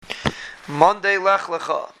Monday Lech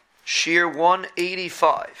Lecha, Shiur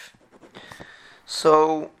 185.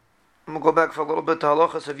 So, I'm going to go back for a little bit to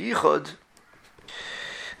halachas of Yichud.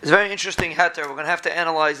 It's a very interesting heter. We're going to have to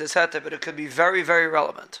analyze this heter, but it could be very, very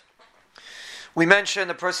relevant. We mentioned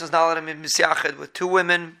the person's not allowed to be misyached with two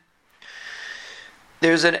women.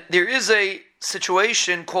 There is a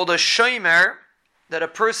situation called a Shomer that a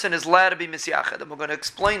person is allowed to be misyached, and we're going to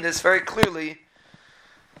explain this very clearly,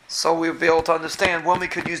 so we'll be able to understand when we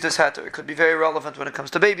could use this heter. It could be very relevant when it comes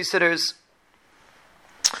to babysitters.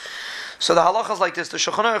 So the halacha is like this. The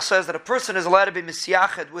Shomer says that a person is allowed to be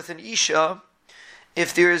misyached with an isha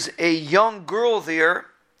if there is a young girl there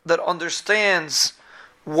that understands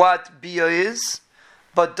what bia is,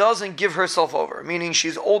 but doesn't give herself over. Meaning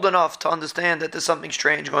she's old enough to understand that there's something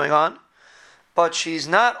strange going on, but she's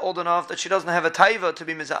not old enough that she doesn't have a taiva to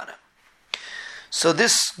be mizana. So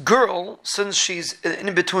this girl, since she's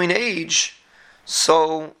in between age,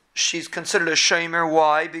 so she's considered a shomer.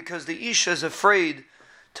 Why? Because the isha is afraid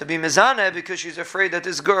to be mizana, because she's afraid that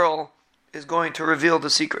this girl is going to reveal the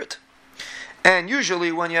secret. And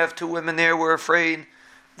usually when you have two women there, we're afraid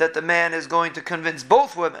that the man is going to convince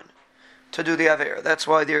both women to do the aver. That's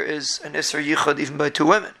why there is an isser yichud even by two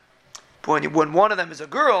women. But when one of them is a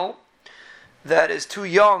girl that is too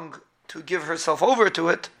young to give herself over to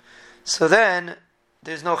it, so then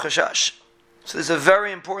there's no chashash. So there's a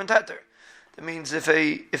very important heter. That means if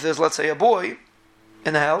there's, let's say, a boy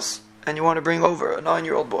in the house, and you want to bring over a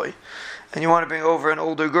 9-year-old boy, and you want to bring over an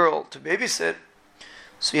older girl to babysit,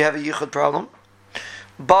 so you have a yichud problem.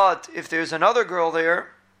 But if there's another girl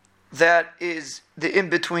there that is the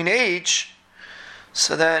in-between age,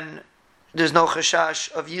 so then there's no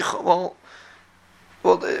chashash of yichud.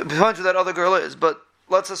 Well, it depends who that other girl is, but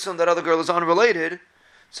let's assume that other girl is unrelated.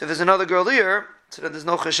 So if there's another girl here, so then there's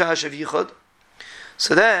no chashash of yichud.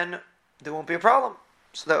 So then there won't be a problem.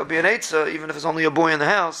 So that would be an eitzah, even if there's only a boy in the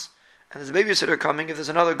house and there's a babysitter coming. If there's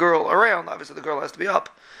another girl around, obviously the girl has to be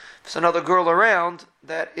up. If there's another girl around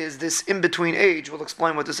that is this in-between age, we'll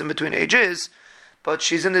explain what this in-between age is, but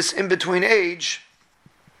she's in this in-between age,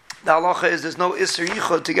 the halacha is there's no isser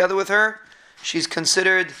yichud together with her. She's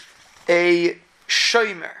considered a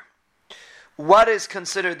shomer. What is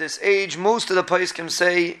considered this age? Most of the poskim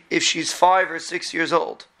say if she's 5 or 6 years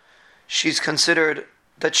old, she's considered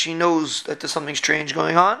that she knows that there's something strange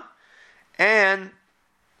going on. And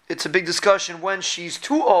it's a big discussion when she's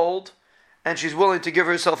too old and she's willing to give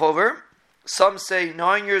herself over. Some say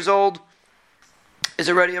 9 years old is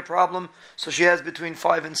already a problem, so she has between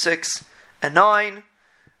 5 and 6 and 9.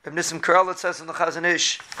 Reb Nissim Karelitz says in the Chazon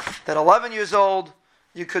Ish that 11 years old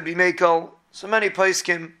you could be mekel. So many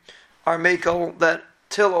poskim are mekel that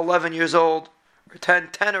till 11 years old, or 10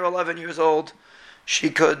 or 11 years old,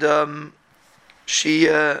 a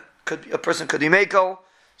person could be mekel.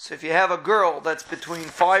 So if you have a girl that's between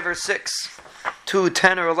 5 or 6 to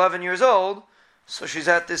 10 or 11 years old, so she's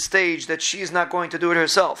at this stage that she's not going to do it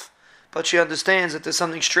herself, but she understands that there's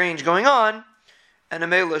something strange going on, and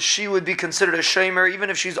Amela, she would be considered a shomer even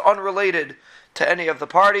if she's unrelated to any of the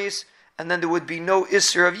parties, and then there would be no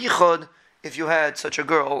isser of yichud if you had such a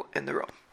girl in the room.